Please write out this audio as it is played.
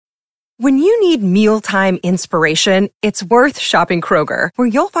When you need mealtime inspiration, it's worth shopping Kroger, where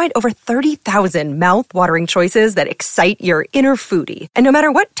you'll find over 30,000 mouth-watering choices that excite your inner foodie. And no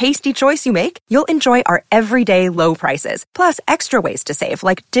matter what tasty choice you make, you'll enjoy our everyday low prices, plus extra ways to save,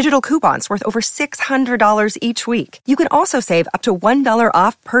 like digital coupons worth over $600 each week. You can also save up to $1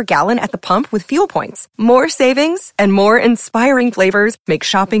 off per gallon at the pump with fuel points. More savings and more inspiring flavors make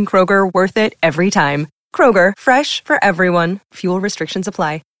shopping Kroger worth it every time. Kroger, fresh for everyone. Fuel restrictions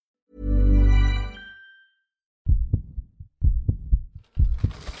apply.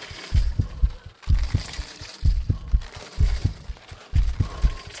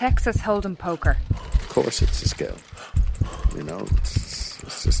 Texas Hold'em poker. Of course it's a skill. You know,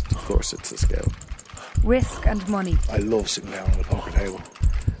 it's just, of course it's a skill. Risk and money. I love sitting down on a poker table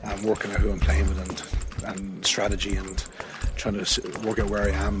and working out who I'm playing with and strategy and trying to work out where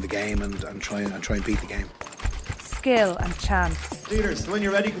I am in the game and try and beat the game. Skill and chance. Dealers, when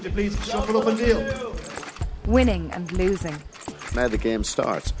you're ready, could you please shuffle up and deal? Winning and losing. Now the game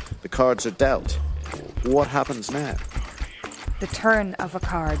starts. The cards are dealt. What happens now? The turn of a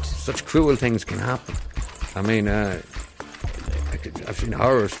card. Such cruel things can happen. I mean, I've seen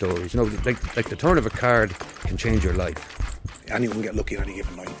horror stories. You know, like the turn of a card can change your life. Anyone can get lucky on any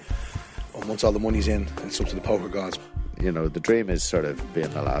given night. And once all the money's in, it's up to the poker gods. You know, the dream is sort of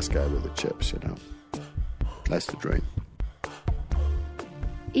being the last guy with the chips, you know. That's the dream.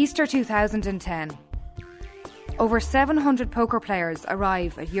 Easter 2010. Over 700 poker players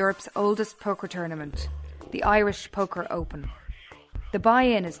arrive at Europe's oldest poker tournament, the Irish Poker Open. The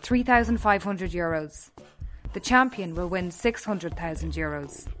buy-in is €3,500. The champion will win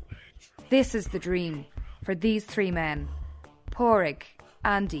 €600,000. This is the dream for these three men, Pádraig,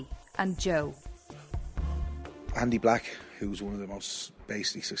 Andy and Joe. Andy Black, who's one of the most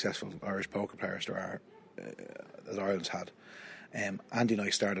basically successful Irish poker players there are, that Ireland's had. Andy and I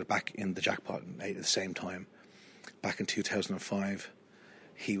started back in the jackpot at the same time. Back in 2005,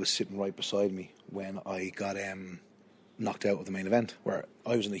 he was sitting right beside me when I got knocked out of the main event, where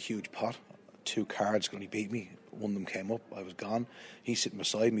I was in a huge pot. 2 cards going to beat me. One of them came up, I was gone. He's sitting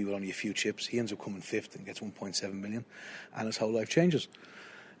beside me with only a few chips. He ends up coming 5th and gets 1.7 million, and his whole life changes.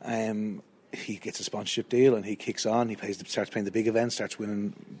 He gets a sponsorship deal and he kicks on. He starts playing the big events, starts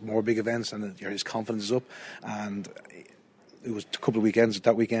winning more big events, and his confidence is up. And it was a couple of weekends,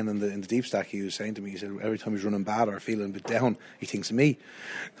 that weekend in the deep stack, he was saying to me, he said every time he's running bad or feeling a bit down, he thinks of me.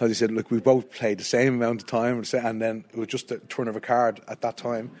 Because he said, look, we both played the same amount of time, and then it was just a turn of a card at that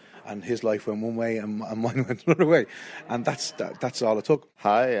time, and his life went one way and mine went another way. And that's all it took.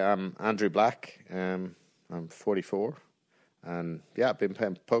 Hi, I'm Andrew Black. I'm 44. And yeah, I've been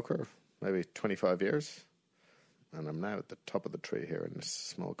playing poker maybe 25 years. And I'm now at the top of the tree here in this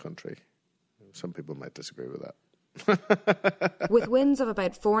small country. Some people might disagree with that. With wins of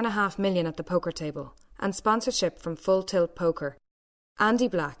about $4.5 million at the poker table and sponsorship from Full Tilt Poker, Andy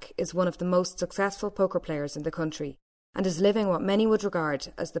Black is one of the most successful poker players in the country and is living what many would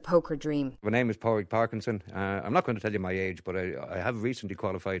regard as the poker dream. My name is Pádraig Parkinson. I'm not going to tell you my age, but I have recently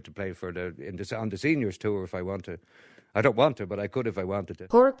qualified to play for on the seniors tour if I want to. I don't want to, but I could if I wanted to.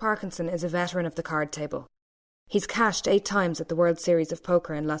 Pádraig Parkinson is a veteran of the card table. He's cashed 8 times at the World Series of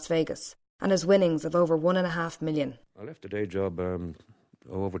Poker in Las Vegas and has winnings of over $1.5 million. I left the day job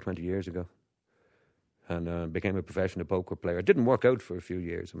over 20 years ago and became a professional poker player. It didn't work out for a few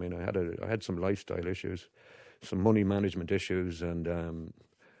years. I mean, I had some lifestyle issues, some money management issues, and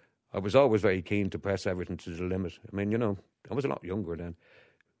I was always very keen to press everything to the limit. I mean, you know, I was a lot younger then.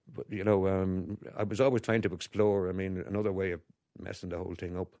 But, you know, I was always trying to explore, another way of messing the whole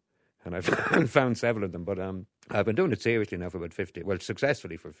thing up. And I've found several of them, but I've been doing it seriously now for about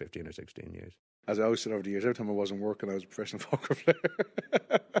successfully for 15 or 16 years. As I always said over the years, every time I wasn't working, I was a professional poker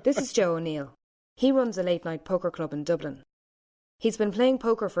player. This is Joe O'Neill. He runs a late-night poker club in Dublin. He's been playing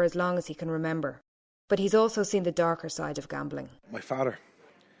poker for as long as he can remember, but he's also seen the darker side of gambling. My father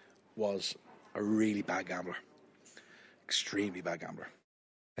was a really bad gambler, extremely bad gambler.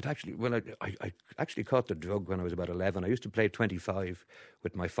 I actually caught the drug when I was about 11. I used to play 25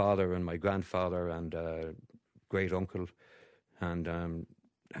 with my father and my grandfather and great uncle, and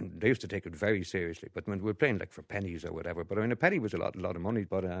they used to take it very seriously. But when we were playing like for pennies or whatever, but I mean a penny was a lot of money.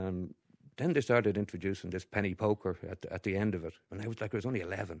 But then they started introducing this penny poker at the end of it, and I was only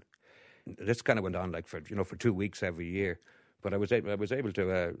 11. This kind of went on for 2 weeks every year. But I was able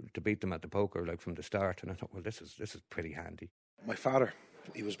to beat them at the poker like from the start, and I thought, well, this is pretty handy. My father,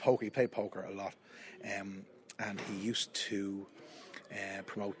 he played poker a lot, and he used to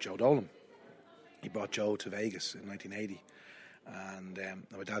promote Joe Dolan. He brought Joe to Vegas in 1980, and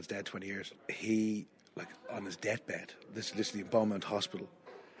my dad's dead 20 years. He, on his deathbed, this is in Beaumont Hospital,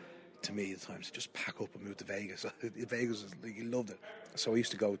 to me at times to just pack up and move to Vegas. Vegas was like, he loved it. So I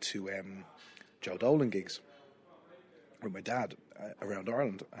used to go to Joe Dolan gigs with my dad around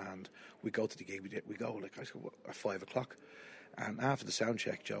Ireland, and we'd go to the gig. We go like I said, at 5 o'clock, and after the sound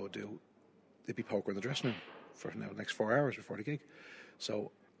check, Joe would do. There'd be poker in the dressing room for the next 4 hours before the gig.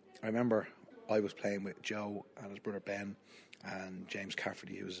 So I remember I was playing with Joe and his brother Ben and James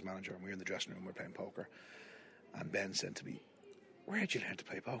Cafferty, who was his manager, and we were in the dressing room. We were playing poker, and Ben said to me, "Where did you learn to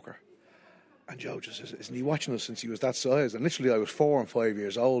play poker?" And Joe just says, "Isn't he watching us since he was that size?" And literally I was 4 and 5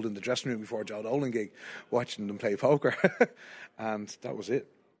 years old in the dressing room before Joe Dolan gig watching them play poker. And that was it.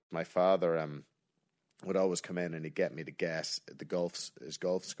 My father would always come in and he'd get me to guess his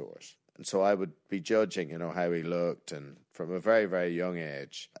golf scores. And so I would be judging, how he looked. And from a very, very young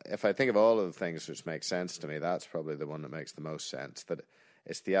age, if I think of all of the things which make sense to me, that's probably the one that makes the most sense. That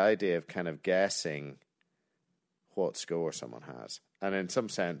it's the idea of kind of guessing what score someone has. And in some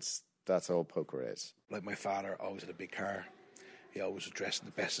sense, that's all poker is. Like my father always had a big car. He always was dressed in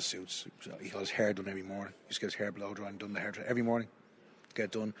the best of suits. He got his hair done every morning. He used to get his hair blow dry and done the hair every morning. Get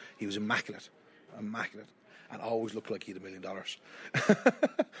it done. He was immaculate. And always looked like he had $1 million.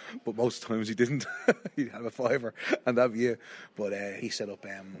 But most times he didn't. He'd have a fiver and that'd be it. But he set up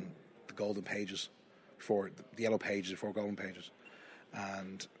the golden pages the yellow pages before golden pages.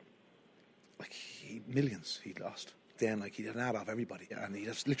 And like millions he'd lost. Then like he'd an ad off everybody, and he'd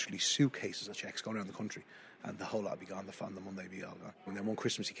have literally suitcases of checks going around the country, and the whole lot would be gone. The Monday would be all gone. And then one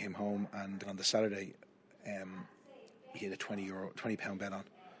Christmas he came home, and on the Saturday he had a £20 bet on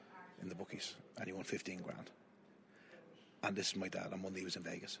in the bookies, and he won 15 grand. And this is my dad. On Monday he was in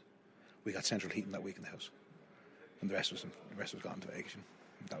Vegas. We got central heating that week in the house, and the rest was gone to Vegas.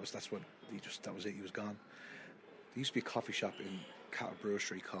 That was it. He was gone. There used to be a coffee shop in Cattle Brewer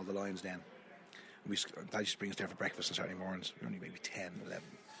Street called the Lion's Den. Dad used to bring us there for breakfast on Saturday mornings. We were only maybe 10, 11.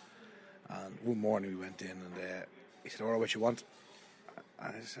 And one morning we went in and he said, "All right, what you want?"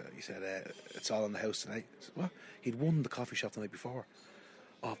 And he said, "It's all in the house tonight." I said, "What?" He'd won the coffee shop the night before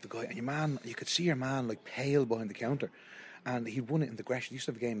off the guy. And you could see your man like pale behind the counter. And he'd won it in the Gresham. He used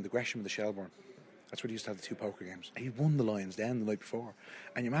to have a game in the Gresham and the Shelbourne. That's where he used to have the 2 poker games. And he'd won the Lions Den the night before.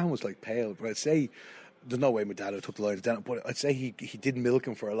 And your man was like pale. But I'd say there's no way my dad would have took the Lions Den, but I'd say he did milk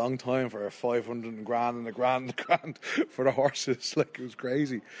him for a long time for a 500 grand and a grand for the horses. Like, it was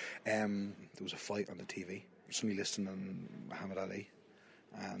crazy. There was a fight on the TV. Somebody listening on Muhammad Ali.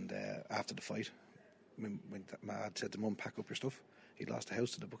 And after the fight, when my dad said to Mum, "Pack up your stuff," he'd lost the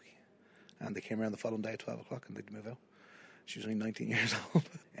house to the bookie. And they came around the following day at 12 o'clock and they'd move out. She was only 19 years old.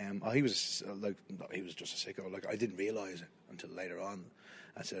 He was just a sicko. Like, I didn't realise it until later on.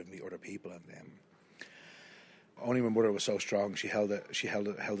 I said I'd meet other people, and only my mother was so strong. She held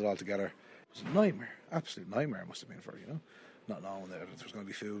it all together. It was a nightmare, absolute nightmare. It must have been for her, not knowing that there was going to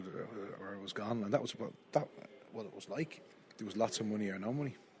be food or it was gone. And that was what it was like. There was lots of money or no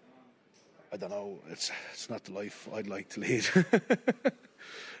money. I don't know. It's not the life I'd like to lead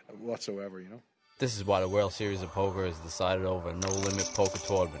whatsoever. This is why the World Series of Poker is decided over a no-limit poker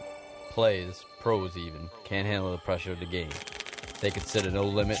tournament. Players, pros even, can't handle the pressure of the game. They consider no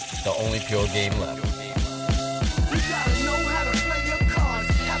limit the only pure game left.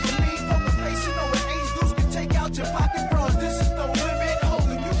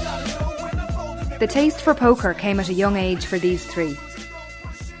 The taste for poker came at a young age for these three.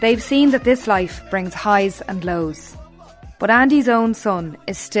 They've seen that this life brings highs and lows. But Andy's own son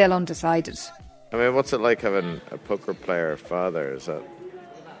is still undecided. I mean, what's it like having a poker player father? Is that?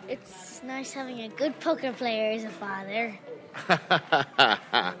 It's nice having a good poker player as a father.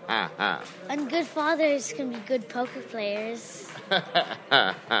 And good fathers can be good poker players. Do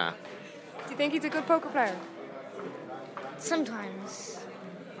you think he's a good poker player? Sometimes.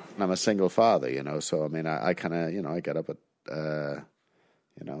 I'm a single father, so I mean, I kind of, I get up at,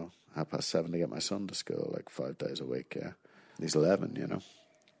 7:30 to get my son to school, like 5 days a week, yeah. He's 11,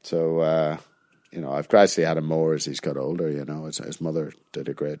 So, I've gradually had him more as he's got older, His mother did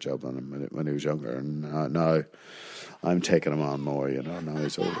a great job on him when he was younger, and now I'm taking him on more, now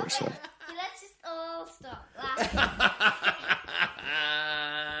he's older, so. Let's just all stop laughing.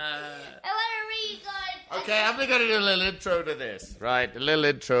 Okay, I'm going to do a little intro to this. Right, the little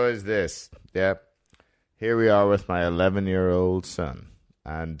intro is this. Yeah. Here we are with my 11-year-old son.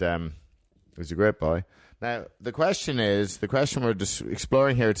 And he's a great boy. Now, the question we're just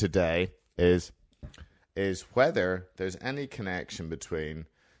exploring here today is whether there's any connection between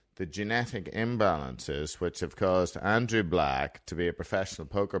the genetic imbalances which have caused Andrew Black to be a professional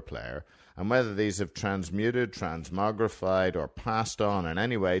poker player, and whether these have transmuted, transmogrified, or passed on in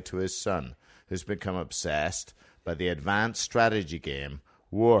any way to his son, who's become obsessed by the advanced strategy game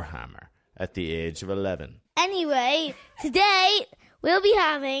Warhammer at the age of 11. Anyway, today we'll be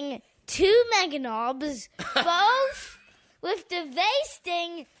having 2 Mega Knobs, both with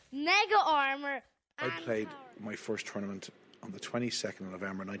devastating Mega Armour. I played my first tournament on the 22nd of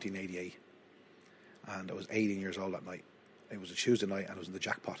November 1988, and I was 18 years old that night. It was a Tuesday night, and it was in the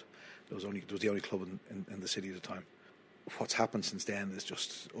Jackpot. It was the only club in the city at the time. What's happened since then is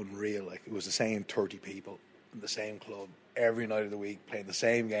just unreal. Like, it was the same 30 people in the same club every night of the week playing the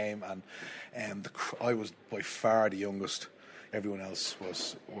same game, and I was by far the youngest. Everyone else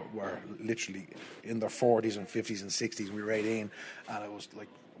were literally in their 40s and 50s and 60s. We were 18, and it was like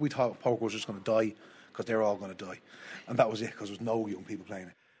we thought poker was just going to die because they were all going to die, and that was it because there was no young people playing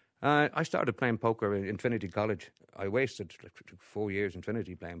it. I started playing poker in Trinity College. I wasted 4 years in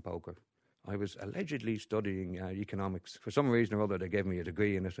Trinity playing poker. I was allegedly studying economics. For some reason or other, they gave me a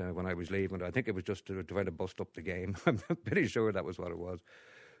degree in it when I was leaving. I think it was just to try to bust up the game. I'm pretty sure that was what it was.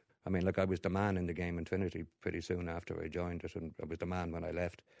 I mean, like, I was the man in the game in Trinity pretty soon after I joined it, and I was the man when I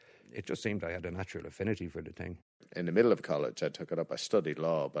left. It just seemed I had a natural affinity for the thing. In the middle of college, I took it up. I studied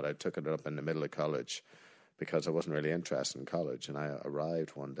law, but I took it up in the middle of college because I wasn't really interested in college. And I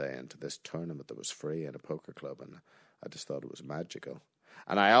arrived one day into this tournament that was free in a poker club, and I just thought it was magical.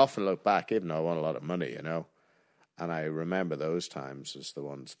 And I often look back, even though I won a lot of money, you know, and I remember those times as the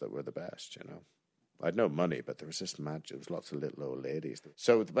ones that were the best, you know. I had no money, but there was this magic. There was lots of little old ladies.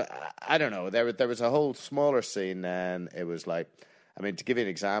 So, but I don't know. There was a whole smaller scene then. It was like, I mean, to give you an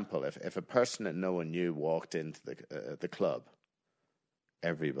example, if a person that no one knew walked into the club,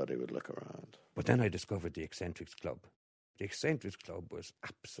 everybody would look around. But then I discovered the Eccentrics Club. The Eccentrics Club was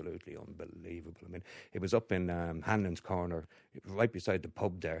absolutely unbelievable. I mean, it was up in Hanlon's Corner, right beside the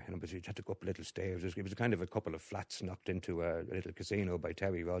pub there, and you had to go up little stairs. It was kind of a couple of flats knocked into a little casino by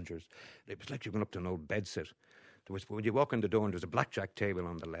Terry Rogers. It was like you went up to an old bedsit. When you walk in the door, and there's a blackjack table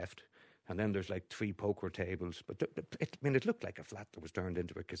on the left, and then there's like 3 poker tables. But it looked like a flat that was turned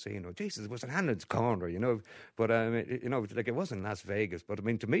into a casino. Jesus, it was in Hanlon's Corner, you know. But you know, like, it wasn't Las Vegas. But I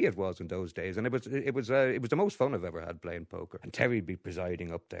mean, to me, it was in those days, and it was the most fun I've ever had playing poker. And Terry'd be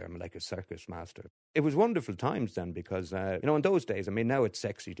presiding up there, like a circus master. It was wonderful times then because you know, in those days, I mean, now it's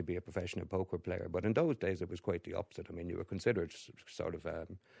sexy to be a professional poker player, but in those days it was quite the opposite. I mean, you were considered sort of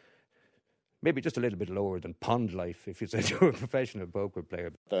maybe just a little bit lower than pond life if you said you were a professional poker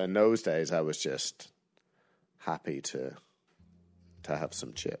player. In those days, I was just happy to have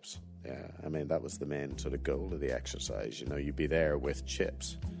some chips. Yeah, I mean, that was the main sort of goal of the exercise. You know, you'd be there with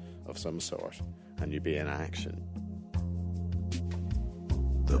chips of some sort, and you'd be in action.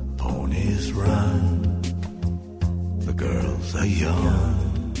 The ponies run, the girls are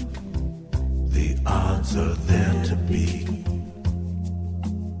young, the odds are there to beat.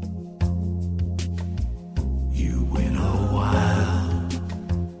 You win a while,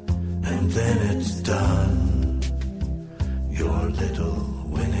 and then it's done, your little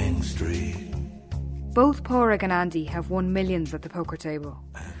winning streak. Both Pádraig and Andy have won millions at the poker table.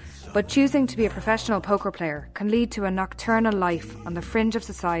 But choosing to be a professional poker player can lead to a nocturnal life on the fringe of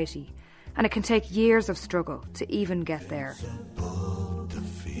society, and it can take years of struggle to even get there.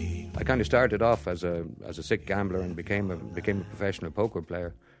 I kind of started off as a sick gambler and became a professional poker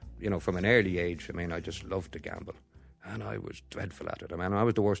player. You know, from an early age. I mean, I just loved to gamble, and I was dreadful at it. I mean, I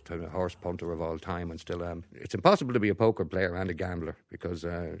was the worst horse punter of all time, and still am. It's impossible to be a poker player and a gambler because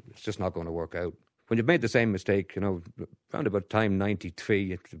it's just not going to work out. When you've made the same mistake, you know, around about time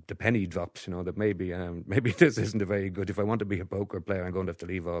 93, the penny drops, you know, that maybe this isn't a very good. If I want to be a poker player, I'm going to have to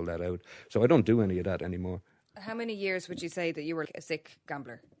leave all that out. So I don't do any of that anymore. How many years would you say that you were a sick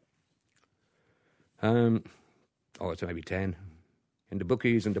gambler? It's maybe 10. In the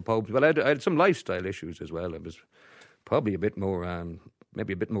bookies and the pubs. Well, I had some lifestyle issues as well. I was probably a bit more,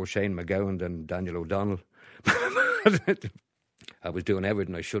 maybe a bit more Shane McGowan than Daniel O'Donnell. I was doing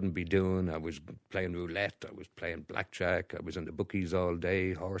everything I shouldn't be doing. I was playing roulette. I was playing blackjack. I was in the bookies all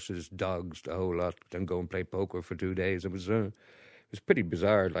day, horses, dogs, the whole lot. Then go and play poker for 2 days. It was a pretty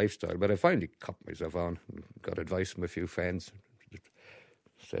bizarre lifestyle, but I finally copped myself on. Got advice from a few friends.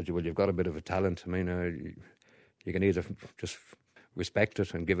 Said, well, you've got a bit of a talent. I mean, you can either just respect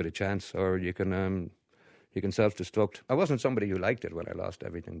it and give it a chance, or you can self-destruct. I wasn't somebody who liked it when I lost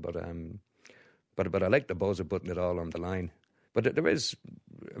everything, but I liked the buzz of putting it all on the line. But there is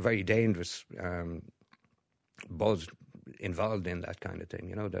a very dangerous buzz involved in that kind of thing,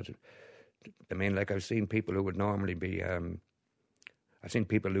 you know. That I mean, like, I've seen people who would normally be. I've seen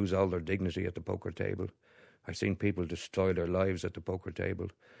people lose all their dignity at the poker table. I've seen people destroy their lives at the poker table.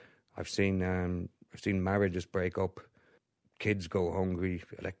 I've seen marriages break up, kids go hungry,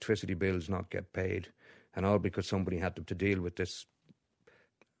 electricity bills not get paid, and all because somebody had to deal with this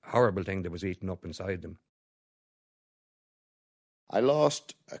horrible thing that was eating up inside them. I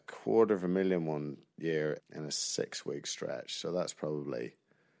lost $250,000 one year in a 6-week stretch, so that's probably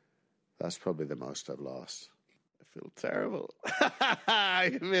the most I've lost. I feel terrible.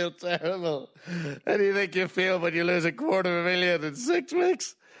 I feel terrible. How do you think you feel when you lose $250,000 in 6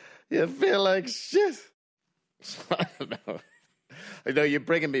 weeks? You feel like shit. I don't know. I know you're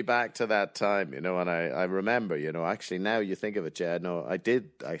bringing me back to that time, and I remember, actually now you think of it, yeah, no, I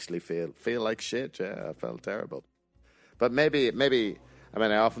did actually feel like shit, yeah, I felt terrible. But maybe, I mean,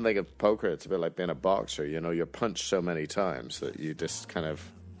 I often think of poker, it's a bit like being a boxer, you're punched so many times that you just kind of,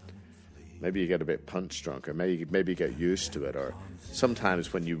 maybe you get a bit punch drunk, or maybe you get used to it, or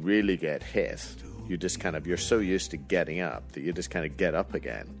sometimes when you really get hit, you just kind of, you're so used to getting up that you just kind of get up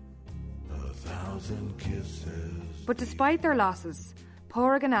again. But despite their losses,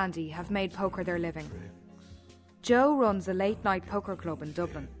 Pádraig and Andy have made poker their living. Joe runs a late-night poker club in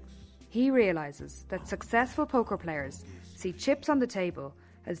Dublin. He realises that successful poker players see chips on the table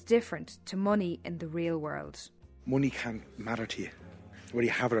as different to money in the real world. Money can matter to you, whether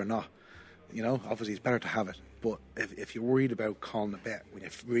you have it or not. Obviously it's better to have it. But if you're worried about calling a bet when you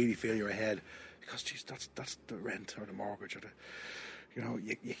really feel you're ahead, because geez, that's the rent or the mortgage or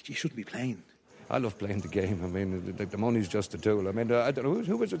you shouldn't be playing. I love playing the game. I mean, the money's just a tool. I mean, I don't know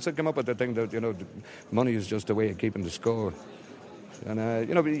who was it that came up with the thing that money is just a way of keeping the score. And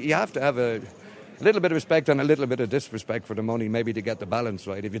you have to have a little bit of respect and a little bit of disrespect for the money, maybe to get the balance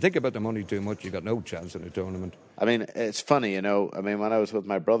right. If you think about the money too much, you got no chance in a tournament. I mean, it's funny, I mean, when I was with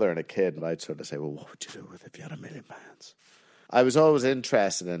my brother and a kid, I'd sort of say, well, what would you do if you had £1 million? I was always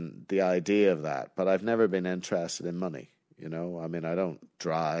interested in the idea of that, but I've never been interested in money. I mean, I don't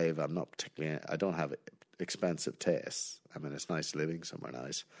drive. I don't have expensive tastes. I mean, it's nice living somewhere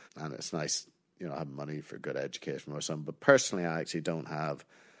nice, and it's nice, having money for good education for my son. But personally, I actually don't have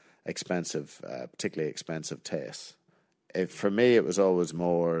particularly expensive tastes. For me, it was always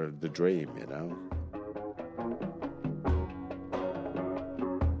more the dream,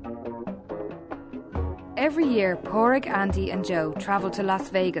 Every year, Pádraig, Andy and Joe travel to Las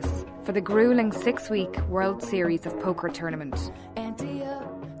Vegas for the gruelling 6-week World Series of Poker tournament.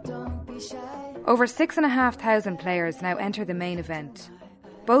 Over 6,500 players now enter the main event.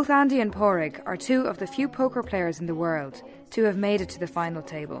 Both Andy and Pádraig are two of the few poker players in the world to have made it to the final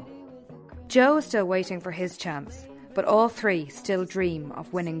table. Joe is still waiting for his chance, but all three still dream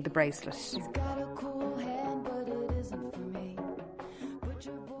of winning the bracelet.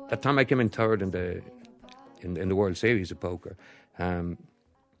 That time I came in third in the World Series of Poker.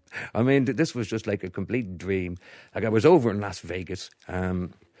 I mean, this was just like a complete dream. Like, I was over in Las Vegas,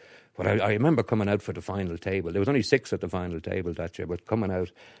 but I remember coming out for the final table. There was only 6 at the final table that year, but coming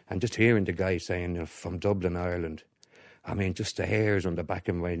out and just hearing the guy saying, from Dublin, Ireland. I mean, just the hairs on the back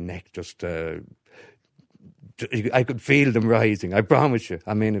of my neck, just I could feel them rising, I promise you.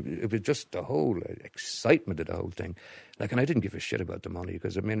 I mean, it was just the whole excitement of the whole thing. Like, and I didn't give a shit about the money,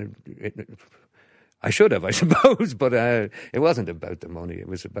 because, I mean, I should have, I suppose, but it wasn't about the money. It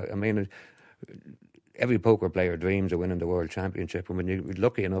was about, I mean, every poker player dreams of winning the World Championship, and when you're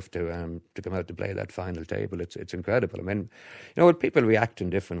lucky enough to come out to play that final table, it's incredible. I mean, people react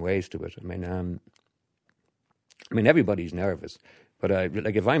in different ways to it. I mean, everybody's nervous, but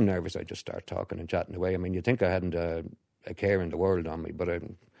like, if I'm nervous, I just start talking and chatting away. I mean, you'd think I hadn't a care in the world on me, but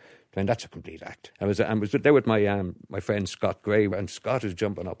then that's a complete act. I was there with my friend Scott Gray, and Scott is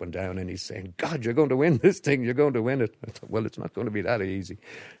jumping up and down, and he's saying, "God, you're going to win this thing. You're going to win it." I thought, well, it's not going to be that easy,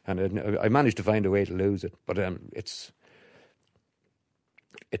 and I managed to find a way to lose it. But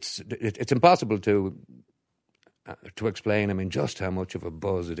it's impossible to explain. I mean, just how much of a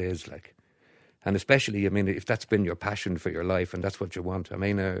buzz it is, like. And especially, I mean, if that's been your passion for your life and that's what you want. I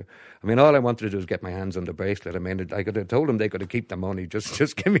mean, all I wanted to do was get my hands on the bracelet. I mean, I could have told them they could have kept the money.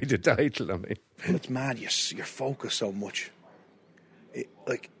 Just give me the title. I mean, it's mad. You're focused so much.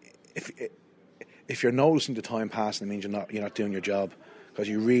 If you're noticing the time passing, it means you're not doing your job. Because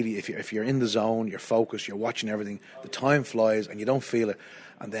you really, if you're in the zone, you're focused, you're watching everything. The time flies and you don't feel it.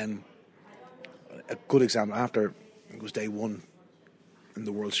 And then a good example, after it was day one in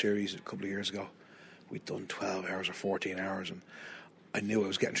the World Series a couple of years ago, we'd done 12 hours or 14 hours, and I knew I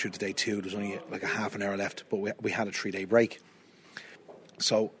was getting through to day 2. There was only like a half an hour left, but we had a 3-day break.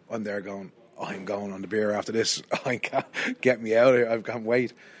 So I'm there going, I'm going on the beer after this. I can't get me out of here. I can't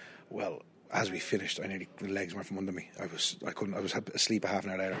wait. Well, as we finished, the legs went from under me. I was asleep a half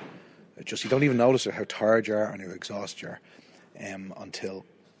an hour later. You don't even notice how tired you are and how exhausted you are until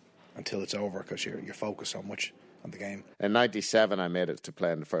it's over, because you're focused so much on the game. In '97, I made it to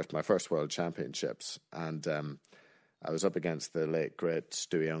play in my first World Championships, and I was up against the late, great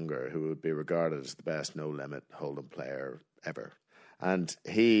Stu Younger, who would be regarded as the best no-limit hold'em player ever. And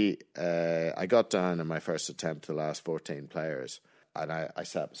I got down in my first attempt to the last 14 players, and I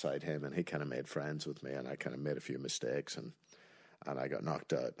sat beside him, and he kind of made friends with me, and I kind of made a few mistakes, and I got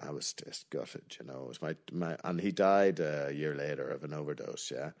knocked out. I was just gutted, you know. It was and he died a year later of an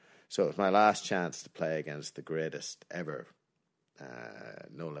overdose, yeah. So it was my last chance to play against the greatest ever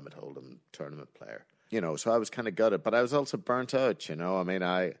no-limit hold'em tournament player. You know, so I was kind of gutted, but I was also burnt out, you know. I mean,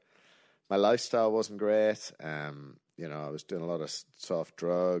 my lifestyle wasn't great. You know, I was doing a lot of soft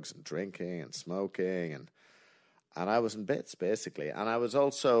drugs and drinking and smoking, and I was in bits, basically. And I was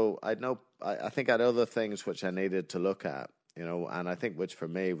also, I think I had other things which I needed to look at, you know, and I think which for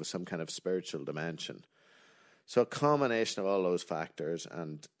me was some kind of spiritual dimension. So a combination of all those factors,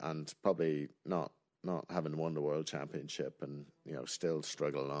 and probably not having won the World Championship, and, you know, still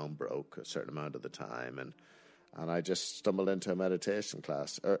struggle along, broke a certain amount of the time, and I just stumbled into a meditation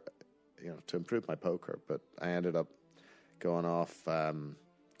class, you know, to improve my poker. But I ended up going off and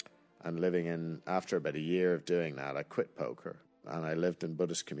living in, after about a year of doing that, I quit poker, and I lived in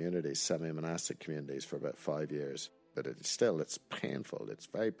Buddhist communities, semi-monastic communities, for about 5 years. But it's painful. It's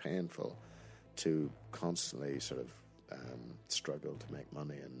very painful to constantly sort of struggle to make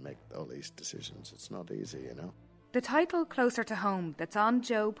money and make all these decisions. It's not easy, you know. The title closer to home that's on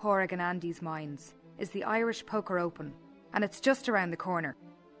Joe, Pádraig and Andy's minds is the Irish Poker Open, and it's just around the corner.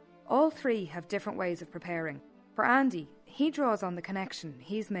 All three have different ways of preparing. For Andy, he draws on the connection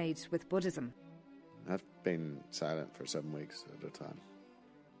he's made with Buddhism. I've been silent for 7 weeks at a time.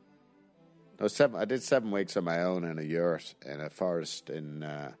 I did 7 weeks on my own in a yurt in a forest in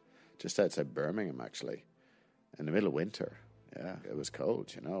just outside Birmingham, actually, in the middle of winter. Yeah, it was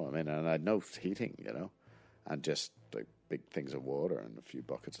cold, you know. I mean, and I had no heating, you know, and just like big things of water and a few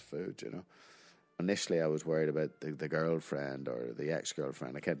buckets of food, you know. Initially, I was worried about the girlfriend or the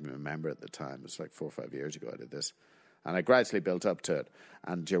ex-girlfriend. I can't even remember at the time. It was like 4 or 5 years ago I did this. And I gradually built up to it.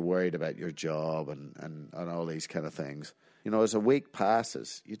 And you're worried about your job and all these kind of things. You know, as a week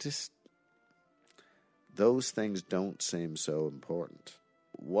passes, those things don't seem so important.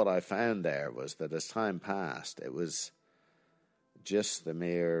 What I found there was that as time passed, it was just the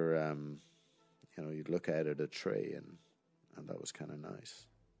mere, you know, you'd look out at a tree and that was kind of nice.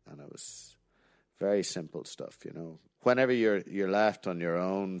 And it was very simple stuff, you know. Whenever you're left on your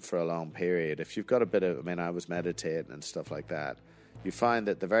own for a long period, if you've got a bit of, I mean, I was meditating and stuff like that, you find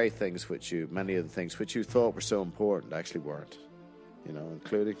that the very things many of the things which you thought were so important actually weren't, you know,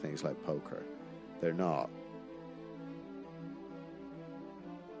 including things like poker. They're not.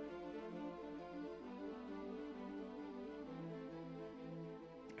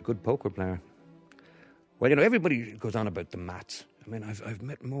 A good poker player. Well, you know, everybody goes on about the maths. I mean, I've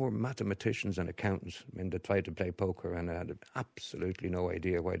met more mathematicians and accountants, I mean, that tried to play poker and had absolutely no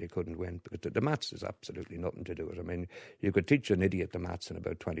idea why they couldn't win. Because the maths is absolutely nothing to do with it. I mean, you could teach an idiot the maths in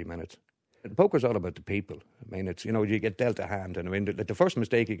about 20 minutes. And poker's all about the people. I mean, it's, you know, you get dealt a hand. And I mean, the first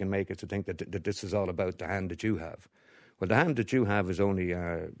mistake you can make is to think that this is all about the hand that you have. Well, the hand that you have is only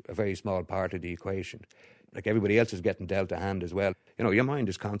a very small part of the equation. Like everybody else is getting dealt a hand as well. You know, your mind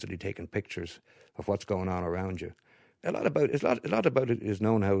is constantly taking pictures of what's going on around you. A lot about it is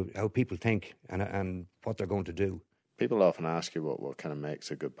known how people think and what they're going to do. People often ask you what kind of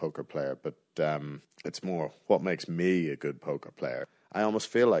makes a good poker player, but it's more what makes me a good poker player. I almost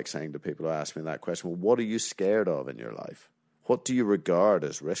feel like saying to people who ask me that question, well, what are you scared of in your life? What do you regard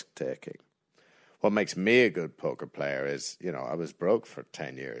as risk-taking? What makes me a good poker player is, you know, I was broke for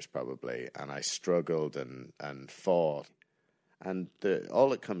 10 years probably, and I struggled and fought. And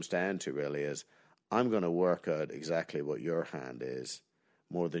all it comes down to really is I'm going to work out exactly what your hand is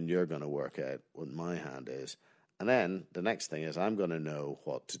more than you're going to work out what my hand is. And then the next thing is I'm going to know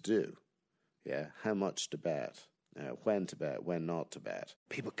what to do. Yeah, how much to bet, when to bet, when not to bet.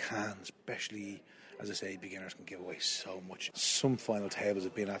 People can, especially, as I say, beginners can give away so much. Some final tables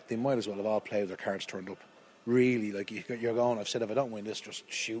have been at, they might as well have all played their cards turned up. Really, like you're going, I've said if I don't win this,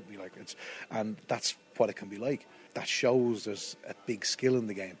 just shoot me. Like and that's what it can be like. That shows there's a big skill in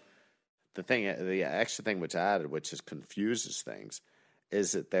the game. The extra thing which added, which confuses things,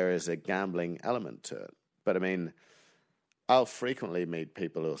 is that there is a gambling element to it. But I mean, I'll frequently meet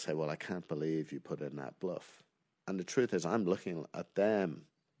people who'll say, well, I can't believe you put in that bluff. And the truth is I'm looking at them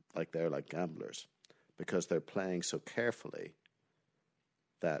like they're like gamblers because they're playing so carefully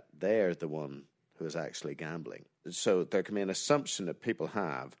that they're the one who is actually gambling. So there can be an assumption that people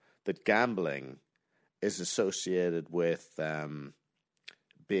have that gambling is associated with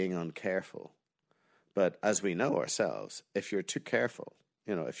being uncareful. But as we know ourselves, if you're too careful,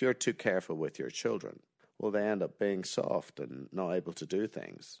 you know, if you're too careful with your children, well, they end up being soft and not able to do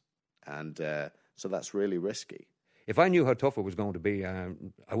things. And so that's really risky. If I knew how tough it was going to be, I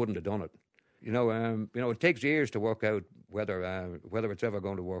wouldn't have done it. It takes years to work out whether it's ever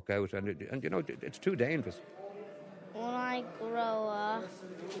going to work out, and it's too dangerous. When I grow up,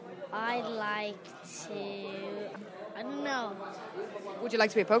 I'd like to, I don't know. Would you like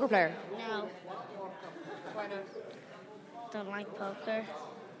to be a poker player? No. Why not? Don't like poker.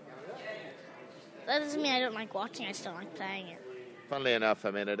 That doesn't mean I don't like watching, I just don't like playing it. Funnily enough,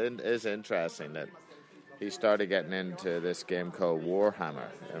 I mean, it is interesting that he started getting into this game called Warhammer.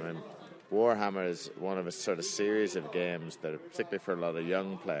 I mean, Warhammer is one of a sort of series of games that, particularly for a lot of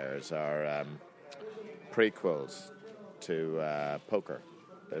young players, are prequels to poker.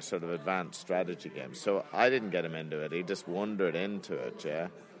 They're sort of advanced strategy games. So I didn't get him into it. He just wandered into it, yeah.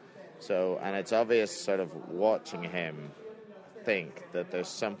 So, and it's obvious sort of watching him think that there's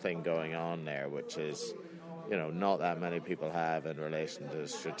something going on there, which is, not that many people have in relation to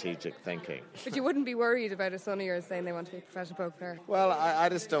strategic thinking. But you wouldn't be worried about a son of yours saying they want to be a professional poker player? Well, I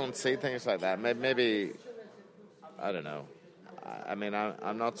just don't see things like that. Maybe I don't know. I mean,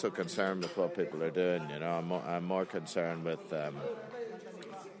 I'm not so concerned with what people are doing, I'm more concerned with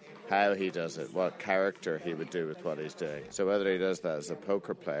how he does it, what character he would do with what he's doing. So whether he does that as a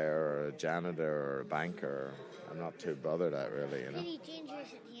poker player or a janitor or a banker, I'm not too bothered at, really,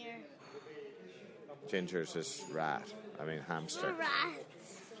 Ginger's in here. Ginger's is rat. I mean, hamster. A rat.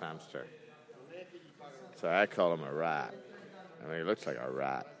 Hamster. So I call him a rat. I mean, he looks like a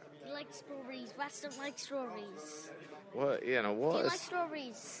rat. You like strawberries. Rats don't like strawberries. Well, what? Do you like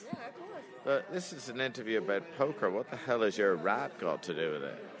strawberries? Yeah, of course. But this is an interview about poker. What the hell has your rat got to do with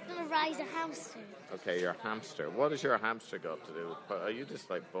it? I'm a rat, a hamster. Okay, your hamster. What has your hamster got to do with poker? Are you just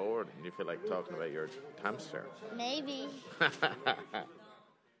bored and you feel like talking about your hamster? Maybe.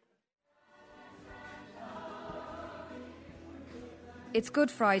 It's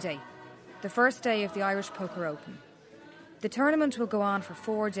Good Friday, the first day of the Irish Poker Open. The tournament will go on for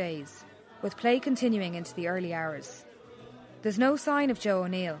 4 days, with play continuing into the early hours. There's no sign of Joe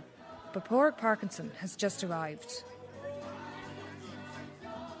O'Neill, but Pádraig Parkinson has just arrived.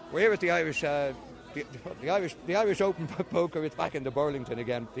 We're here at the Irish Open Poker. It's back in the Burlington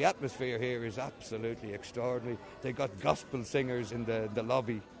again. The atmosphere here is absolutely extraordinary. They got gospel singers in the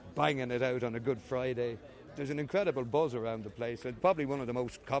lobby banging it out on a Good Friday. There's an incredible buzz around the place. It's probably one of the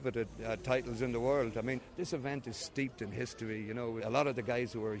most coveted titles in the world. I mean, this event is steeped in history. A lot of the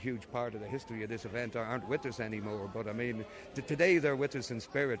guys who are a huge part of the history of this event aren't with us anymore. But I mean, today they're with us in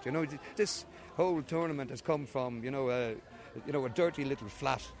spirit. This whole tournament has come from, a dirty little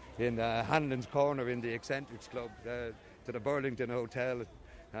flat in Hanlon's Corner in the Eccentrics Club to the Burlington Hotel.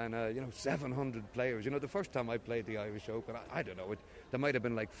 And, 700 players. The first time I played the Irish Open, I don't know, there might have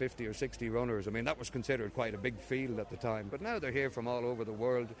been 50 or 60 runners. I mean, that was considered quite a big field at the time. But now they're here from all over the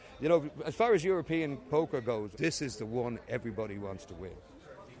world. As far as European poker goes, this is the one everybody wants to win.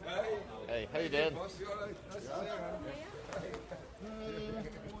 Hey, how you doing?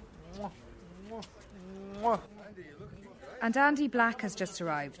 And Andy Black has just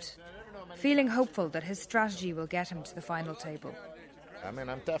arrived, feeling hopeful that his strategy will get him to the final table. I mean,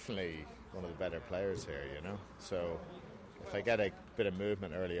 I'm definitely one of the better players here, So if I get a bit of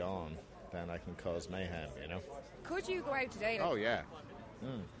movement early on, then I can cause mayhem, Could you go out today? Oh, yeah.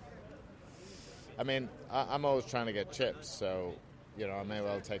 I mean, I'm always trying to get chips, so, I may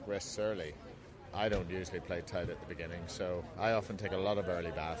well take risks early. I don't usually play tight at the beginning, so I often take a lot of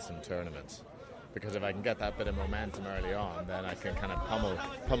early baths in tournaments. Because if I can get that bit of momentum early on, then I can kind of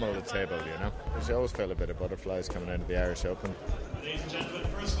pummel the table, Because you always feel a bit of butterflies coming into the Irish Open. Ladies and gentlemen,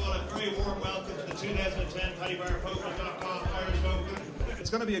 first of all, a very warm welcome to the 2010 PaddyBarPoker.com Irish Open. It's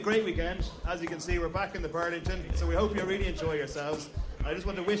going to be a great weekend. As you can see, we're back in the Burlington, so we hope you really enjoy yourselves. I just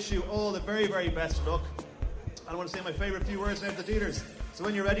want to wish you all the very, very best of luck. And I want to say my favourite few words now to the dealers. So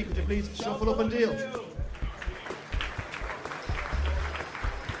when you're ready, could you please shuffle up and deal?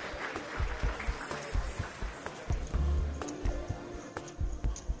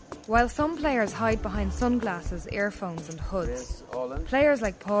 While some players hide behind sunglasses, earphones and hoods, players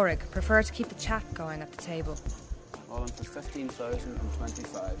like Pádraig prefer to keep the chat going at the table. All in for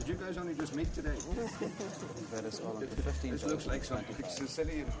 15,025. Did you guys only just meet today? That is all in for 15,025. This looks like some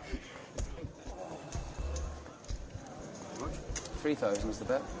Sicilian. 3,000 is the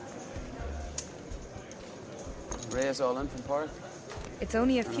bet. Raise all in from Pádraig. It's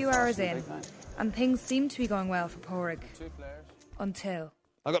only a few hours in, and things seem to be going well for Pádraig. 2 players. Until...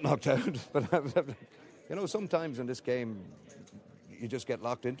 I got knocked out, but sometimes in this game you just get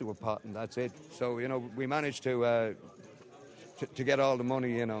locked into a pot and that's it. So we managed to get all the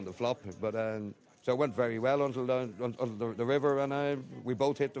money in on the flop, but So it went very well until the river, and we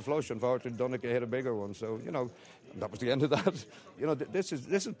both hit the flush. Unfortunately, Dunica hit a bigger one. So, that was the end of that. This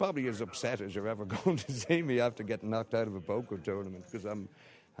is probably as upset as you're ever going to see me after getting knocked out of a poker tournament, because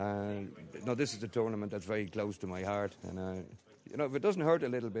this is a tournament that's very close to my heart. And, if it doesn't hurt a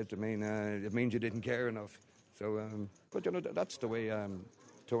little bit, it means you didn't care enough. So, but, that's the way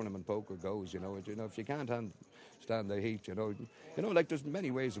tournament poker goes, if you can't stand the heat, like there's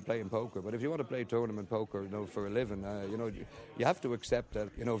many ways of playing poker, but if you want to play tournament poker, for a living, you have to accept that,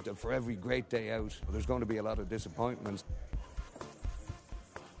 that for every great day out, there's going to be a lot of disappointments.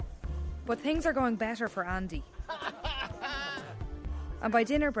 But things are going better for Andy. And by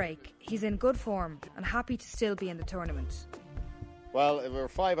dinner break, he's in good form and happy to still be in the tournament. Well, we're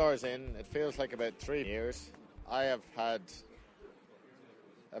 5 hours in. It feels like about 3 years. I have had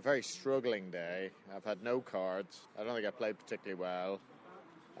a very struggling day. I've had no cards. I don't think I played particularly well.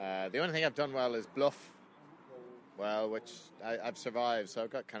 The only thing I've done well is bluff. Well, which I've survived, so I've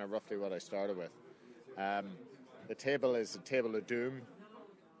got kind of roughly what I started with. The table is a table of doom,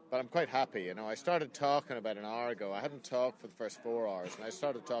 but I'm quite happy. I started talking about an hour ago. I hadn't talked for the first 4 hours, and I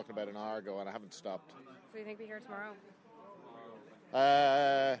started talking about an hour ago, and I haven't stopped. So you think we'll be here tomorrow?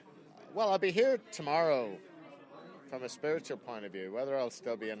 Well, I'll be here tomorrow. From a spiritual point of view, whether I'll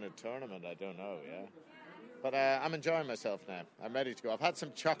still be in the tournament, I don't know, yeah. But I'm enjoying myself now. I'm ready to go. I've had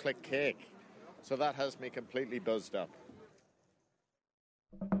some chocolate cake, so that has me completely buzzed up.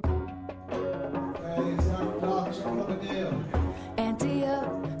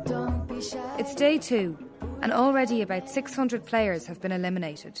 It's day 2, and already about 600 players have been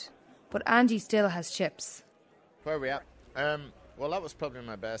eliminated. But Andy still has chips. Where are we at? Well, that was probably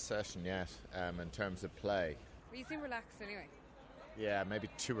my best session yet, in terms of play. You seem relaxed anyway. Yeah, maybe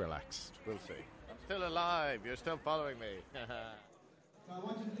too relaxed. We'll see. I'm still alive. You're still following me. So I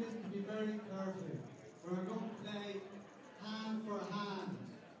want you to listen to me very carefully. We're going to play hand for hand.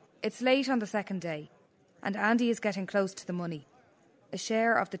 It's late on the second day, and Andy is getting close to the money. A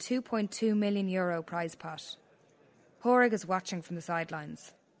share of the €2.2 million prize pot. Horig is watching from the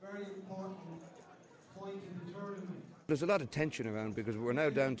sidelines. Very important point in the tournament. There's a lot of tension around because we're now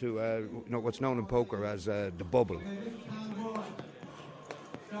down to what's known in poker as the bubble.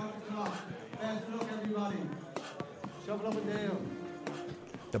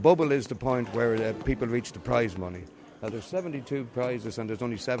 The bubble is the point where people reach the prize money. Now there's 72 prizes and there's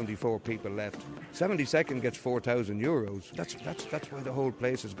only 74 people left. 72nd gets €4,000. That's why the whole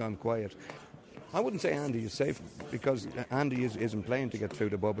place has gone quiet. I wouldn't say Andy is safe because Andy isn't playing to get through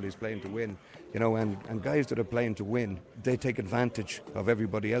the bubble, he's playing to win. And guys that are playing to win, they take advantage of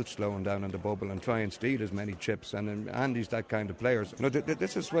everybody else slowing down in the bubble and try and steal as many chips. And Andy's that kind of player.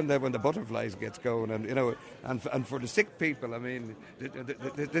 This is when the butterflies gets going. And for the sick people,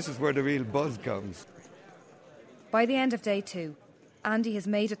 this is where the real buzz comes. By the end of day 2, Andy has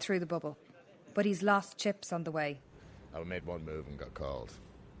made it through the bubble, but he's lost chips on the way. I made one move and got called.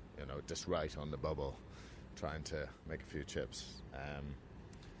 Just right on the bubble, trying to make a few chips.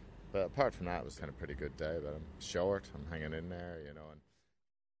 But apart from that, it was kind of a pretty good day. But I'm short, I'm hanging in there, And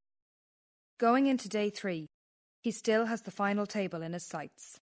going into day 3, he still has the final table in his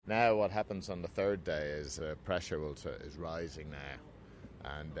sights. Now what happens on the third day is pressure is rising now.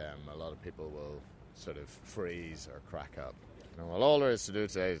 And a lot of people will sort of freeze or crack up. Well, all there is to do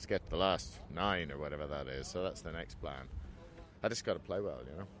today is get the last 9 or whatever that is. So that's the next plan. I just got to play well,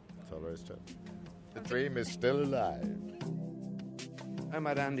 That's all there is to it. The dream is still alive. I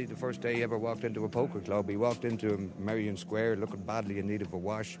met Andy the first day he ever walked into a poker club. He walked into Merrion Square looking badly in need of a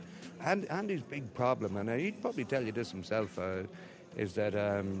wash. And Andy's big problem, and he'd probably tell you this himself, is that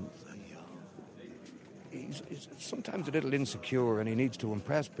he's sometimes a little insecure and he needs to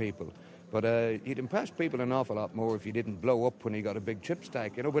impress people. But he'd impress people an awful lot more if he didn't blow up when he got a big chip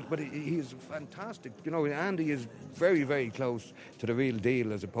stack, But he's fantastic. Andy is very, very close to the real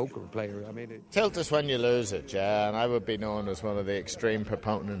deal as a poker player. Tilt is when you lose it, yeah, and I would be known as one of the extreme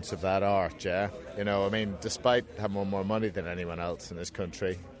proponents of that art, yeah. Despite having more money than anyone else in this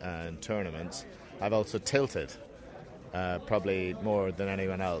country in tournaments, I've also tilted, probably more than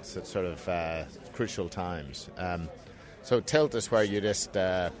anyone else at sort of crucial times. So tilt is where you just,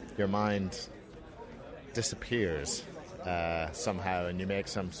 your mind disappears somehow and you make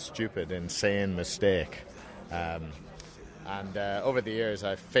some stupid, insane mistake. And over the years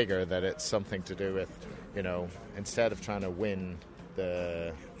I figure that it's something to do with, instead of trying to win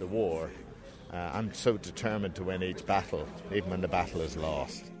the war, I'm so determined to win each battle, even when the battle is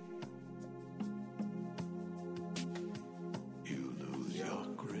lost.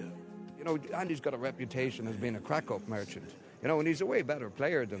 Andy's got a reputation as being a crack-up merchant. You know, and he's a way better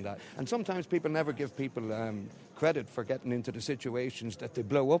player than that. And sometimes people never give people credit for getting into the situations that they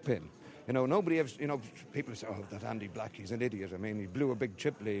blow up in. You know, nobody ever, you know, people say, oh, that Andy Black, he's an idiot. I mean, he blew a big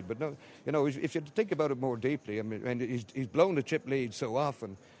chip lead. But no, you know, if you think about it more deeply, I mean, and he's blown the chip lead so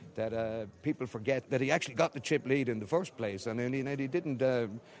often that people forget that he actually got the chip lead in the first place. And he didn't,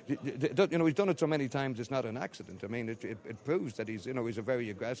 you know, he's done it so many times, it's not an accident. I mean, it proves that he's, you know, he's a very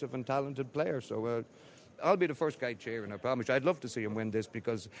aggressive and talented player. So I'll be the first guy cheering, I promise you. I'd love to see him win this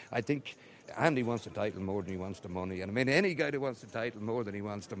because I think Andy wants the title more than he wants the money. And I mean, any guy that wants the title more than he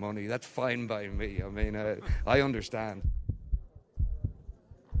wants the money, that's fine by me. I mean, I understand.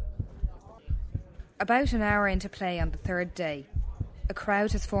 About an hour into play on the third day, a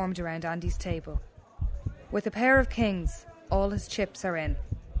crowd has formed around Andy's table. With a pair of kings, all his chips are in.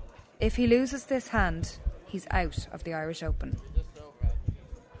 If he loses this hand, he's out of the Irish Open.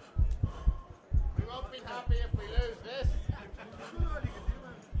 We won't be happy if we lose this.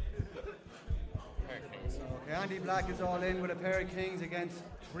 Okay, Andy Black is all in with a pair of kings against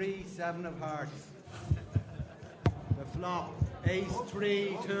 3-7 of hearts. The flop, ace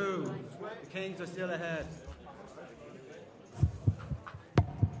 3-2. The kings are still ahead.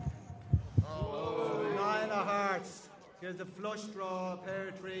 Oh, 9 of hearts. Here's a flush draw, a pair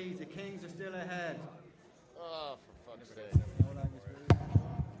of threes. The kings are still ahead. Oh, for fuck's sake.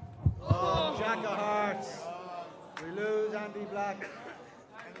 Oh, Jack of hearts. We lose Andy Black.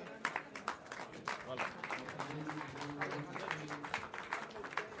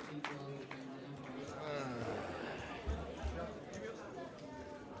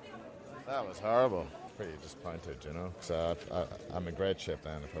 That was horrible. Pretty disappointed, you know. So I'm a great chip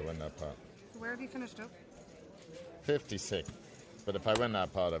then if I win that pot. Where have you finished up? 56. But if I win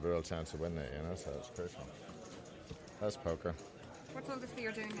that pot, I have a real chance of winning it, you know, so it's crucial. That's poker. What's all this that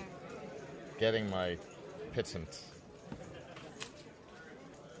you're doing now? Getting my pittance.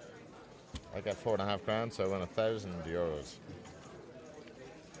 I got $4,500, so I won €1,000.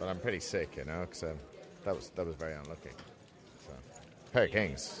 But I'm pretty sick, you know, because that was very unlucky. So, pair of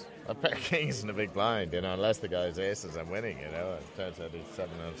kings. A pair of kings in the big blind, you know, unless the guy's aces, I'm winning, you know. It turns out he's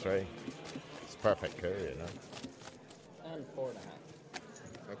 7-3. It's perfect coup, you know. And 4.5.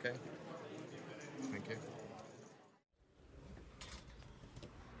 Okay. Thank you.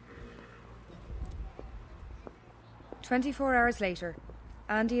 "24 hours later,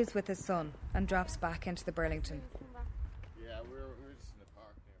 Andy is with his son and drops back into the Burlington. Yeah, we were just in the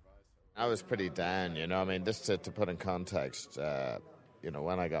park nearby. I was pretty down, you know. I mean, just to put in context, you know,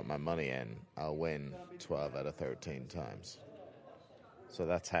 when I got my money in, I'll win 12 out of 13 times. So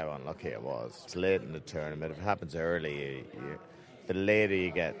that's how unlucky it was. It's late in the tournament. If it happens early, the later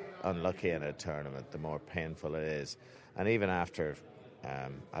you get unlucky in a tournament, the more painful it is. And even after,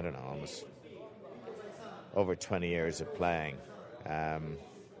 I don't know, almost over 20 years of playing, in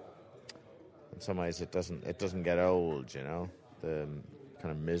some ways it doesn't get old, you know, the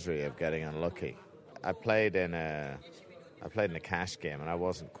kind of misery of getting unlucky. I played in a cash game and I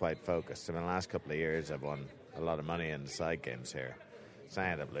wasn't quite focused. I mean, the last couple of years I've won a lot of money in the side games here. So I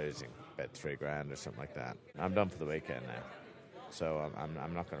ended up losing about $3,000 or something like that. I'm done for the weekend now, so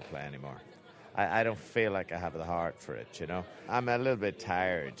I'm not going to play anymore. I don't feel like I have the heart for it, you know. I'm a little bit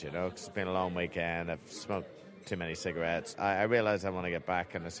tired, you know, 'cause it's been a long weekend. I've smoked too many cigarettes. I realise I want to get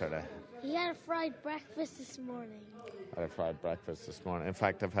back in a sort of... He had a fried breakfast this morning. I had a fried breakfast this morning. In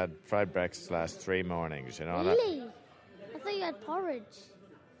fact, I've had fried breakfast the last 3 mornings, you know. Really? I thought you had porridge.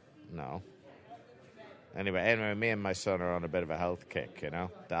 No. Anyway, me and my son are on a bit of a health kick, you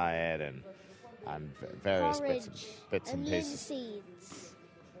know, diet and various bits and pieces. Linseeds.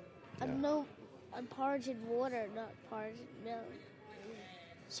 And porridge and water, not porridge and milk.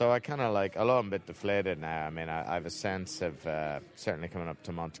 So I kind of like, although I'm a bit deflated now, I mean, I have a sense of certainly coming up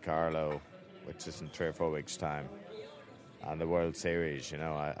to Monte Carlo, which is in 3 or 4 weeks' time, and the World Series, you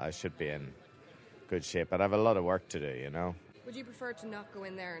know, I should be in good shape, but I have a lot of work to do, you know. Would you prefer to not go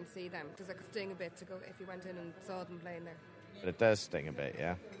in there and see them? Does it sting a bit to go if you went in and saw them playing there? But it does sting a bit,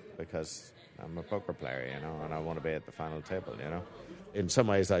 yeah, because I'm a poker player, you know, and I want to be at the final table, you know. In some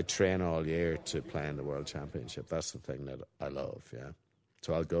ways, I train all year to play in the World Championship. That's the thing that I love, yeah.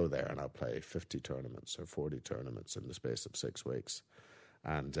 So I'll go there and I'll play 50 tournaments or 40 tournaments in the space of 6 weeks.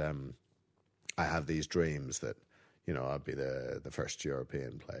 And I have these dreams that, you know, I'll be the first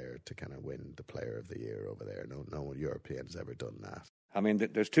European player to kind of win the Player of the Year over there. No European's ever done that. I mean,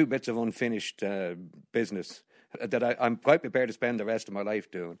 there's 2 bits of unfinished business that I'm quite prepared to spend the rest of my life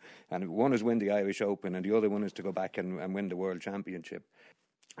doing. And one is win the Irish Open and the other one is to go back and win the World Championship.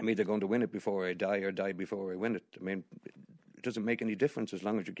 I'm either going to win it before I die or die before I win it. I mean, it doesn't make any difference as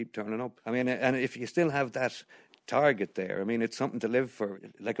long as you keep turning up. I mean, and if you still have that target there. I mean, it's something to live for.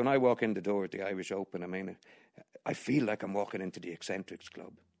 Like when I walk in the door at the Irish Open, I mean, I feel like I'm walking into the Eccentrics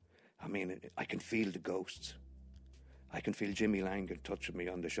Club. I mean, I can feel the ghosts. I can feel Jimmy Langan touching me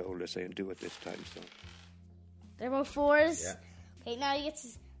on the shoulder saying, do it this time, son. There were fours. Yeah. Okay, now he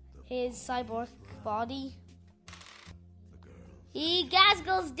gets his cyborg body.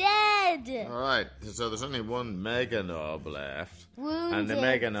 Gasgul's dead! Alright, so there's only one Meganob left. Wounded. And the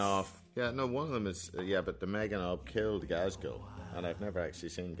Meganob... Yeah, no, one of them is... but the Meganob killed Gasgul. And I've never actually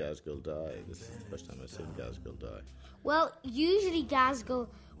seen Gasgul die. This is the first time I've seen Gasgul die. Well, usually Gasgul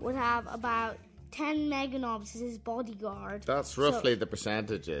would have about 10 Meganobs as his bodyguard. That's roughly the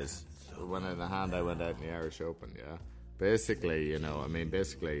percentages. When in the hand I went out in the Irish Open, yeah? Basically,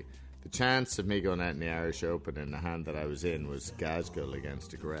 the chance of me going out in the Irish Open in the hand that I was in was Gasgul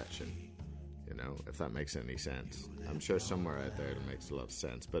against a Gretchen. You know, if that makes any sense. I'm sure somewhere out there it makes a lot of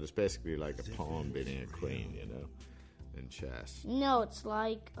sense. But it's basically like a pawn beating a queen, you know, in chess. No, it's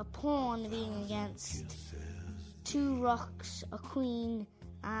like a pawn being against 2 rocks, a queen,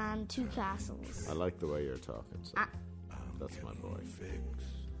 and 2 castles. I like the way you're talking, so that's my boy.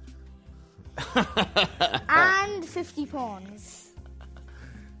 And 50 pawns.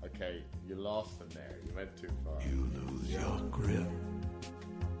 Okay, you lost them there. You went too far. You lose your grip,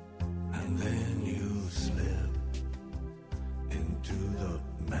 and then you slip into the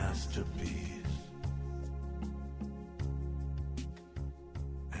masterpiece.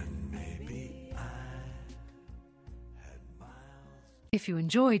 And maybe If you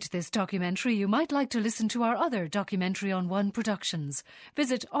enjoyed this documentary, you might like to listen to our other Documentary on One productions.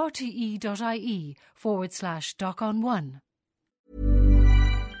 Visit rte.ie/Doc on One.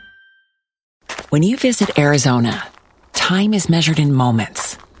 When you visit Arizona, time is measured in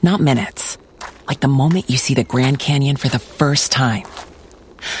moments, not minutes. Like the moment you see the Grand Canyon for the first time.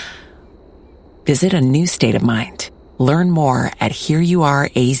 Visit a new state of mind. Learn more at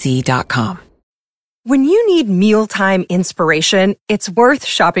hereyouareaz.com. When you need mealtime inspiration, it's worth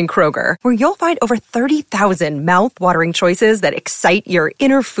shopping Kroger, where you'll find over 30,000 mouth-watering choices that excite your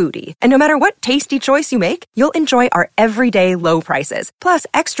inner foodie. And no matter what tasty choice you make, you'll enjoy our everyday low prices, plus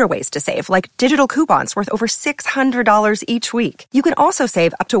extra ways to save, like digital coupons worth over $600 each week. You can also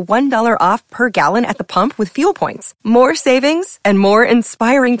save up to $1 off per gallon at the pump with fuel points. More savings and more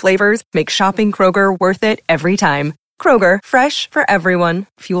inspiring flavors make shopping Kroger worth it every time. Kroger, fresh for everyone.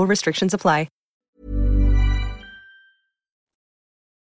 Fuel restrictions apply.